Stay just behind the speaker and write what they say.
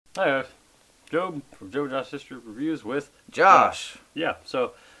Hi, Job from Joe Sister Reviews with Josh. Yeah,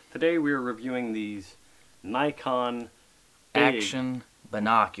 so today we are reviewing these Nikon Action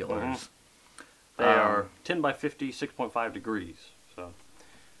binoculars. They are 10 by 50, 6.5 degrees. So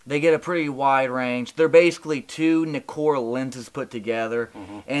they get a pretty wide range. They're basically two Nikkor lenses put together,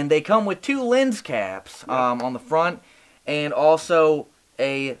 and they come with two lens caps on the front, and also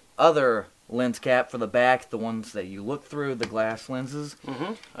a other lens cap for the back, the ones that you look through, the glass lenses.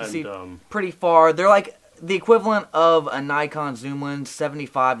 You see pretty far. They're like the equivalent of a Nikon zoom lens,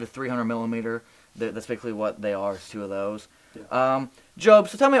 75 to 300 millimeter. That's basically what they are, two of those. Yeah. Job,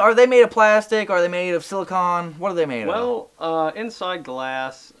 so tell me, are they made of plastic? Are they made of silicone? What are they made of? Well, inside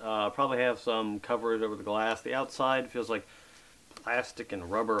glass, probably have some coverage over the glass. The outside feels like plastic and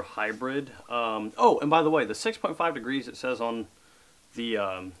rubber hybrid. Oh, and by the way, the 6.5 degrees it says on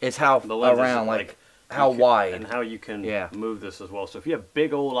the it's how the lenses, around, like how wide and how you can move this as well. So if you have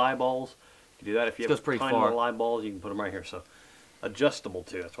big old eyeballs, you can do that. If you have tiny little eyeballs, you can put them right here. So adjustable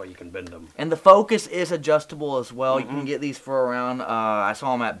too. That's why you can bend them. And the focus is adjustable as well. You can get these for around. I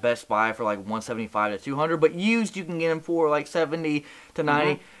saw them at Best Buy for like 175 to 200, but used you can get them for like 70 to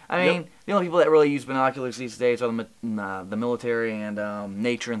 90. I mean, the only people that really use binoculars these days are the military and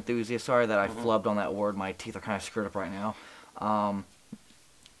nature enthusiasts. Sorry that I flubbed on that word. My teeth are kind of screwed up right now.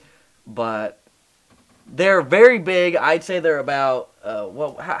 But they're very big. I'd say they're about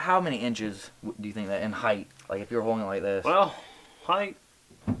how many inches do you think that in height? Like if you're holding it like this. Well, height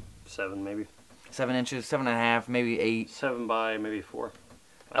 7 maybe. 7 inches, 7.5, maybe 8. 7 by maybe 4.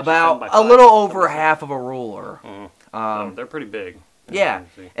 Actually, about a little over half of a ruler. So they're pretty big. Yeah,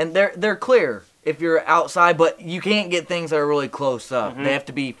 and they're clear if you're outside, but you can't get things that are really close up. They have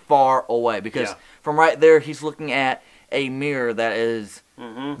to be far away because from right there he's looking at a mirror that is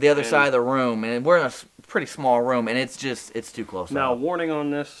the other side of the room, and we're in a pretty small room, and it's too close. Now, warning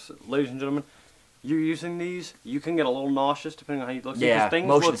on this, ladies and gentlemen, you're using these, you can get a little nauseous depending on how you look. Yeah,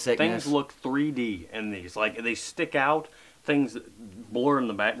 motion sickness. Things look 3D in these. Like, they stick out, things blur in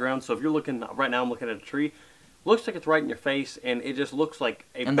the background. So if you're looking, right now I'm looking at a tree, looks like it's right in your face, and it just looks like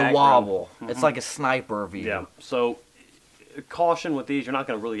a background. And the wobble. It's like a sniper view. Yeah, so caution with these, you're not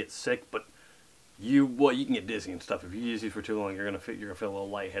going to really get sick, but you can get dizzy and stuff. If you use these for too long, you're gonna feel a little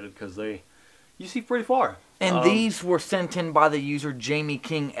lightheaded because you see pretty far. And these were sent in by the user Jamie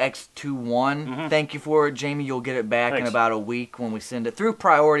King X21. Thank you for it, Jamie. You'll get it back in about a week when we send it through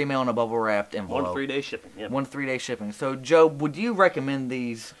priority mail in a bubble wrapped envelope. 1 3-day shipping. Yep. 1 3-day shipping. So, Joe, would you recommend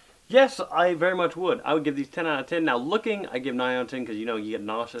these? Yes, I very much would. I would give these 10 out of 10. Now, looking, I give 9 out of 10 because you get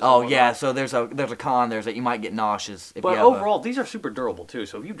nauseous. Oh yeah, so there's a con. There's that you might get nauseous. But overall, these are super durable too.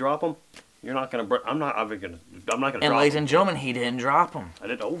 So if you drop them, you're not gonna. I'm not gonna. And ladies and gentlemen, he didn't drop them. I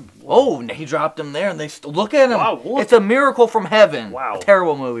did. Oh, he dropped them there, and they look at him. Wow, it's a miracle from heaven. Wow. A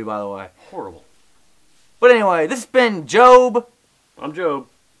terrible movie, by the way. Horrible. But anyway, this has been Job. I'm Job.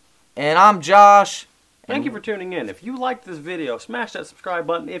 And I'm Josh. Thank you for tuning in. If you liked this video, smash that subscribe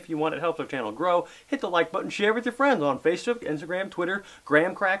button if you want. It helps our channel grow. Hit the like button. Share with your friends on Facebook, Instagram, Twitter,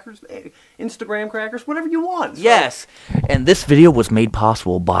 Graham Crackers, Instagram Crackers, whatever you want. So, yes. And this video was made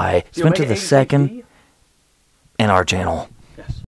possible by Spencer II and our channel.